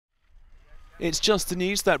It's just the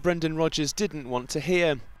news that Brendan Rodgers didn't want to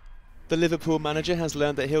hear. The Liverpool manager has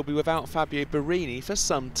learned that he'll be without Fabio Borini for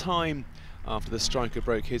some time, after the striker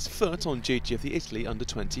broke his foot on duty of the Italy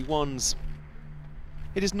under-21s.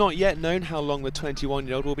 It is not yet known how long the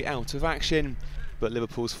 21-year-old will be out of action, but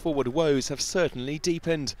Liverpool's forward woes have certainly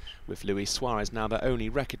deepened, with Luis Suarez now their only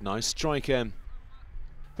recognised striker.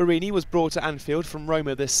 Borini was brought to Anfield from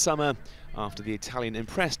Roma this summer, after the Italian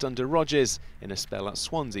impressed under Rodgers in a spell at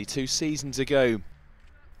Swansea 2 seasons ago.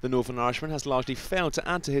 The Northern Irishman has largely failed to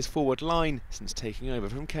add to his forward line since taking over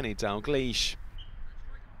from Kenny Dalglish.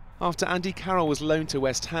 After Andy Carroll was loaned to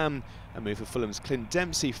West Ham, a move for Fulham's Clint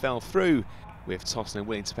Dempsey fell through, with Tottenham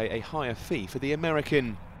willing to pay a higher fee for the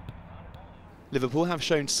American. Liverpool have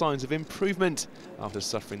shown signs of improvement after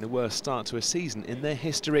suffering the worst start to a season in their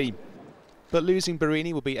history. But losing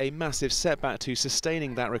Borini will be a massive setback to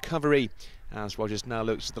sustaining that recovery, as Rodgers now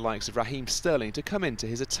looks to the likes of Raheem Sterling to come into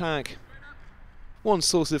his attack. One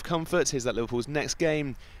source of comfort is that Liverpool's next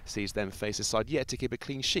game sees them face a side yet to keep a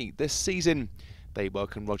clean sheet this season. They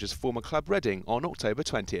welcome Rodgers' former club Reading on October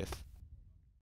 20th.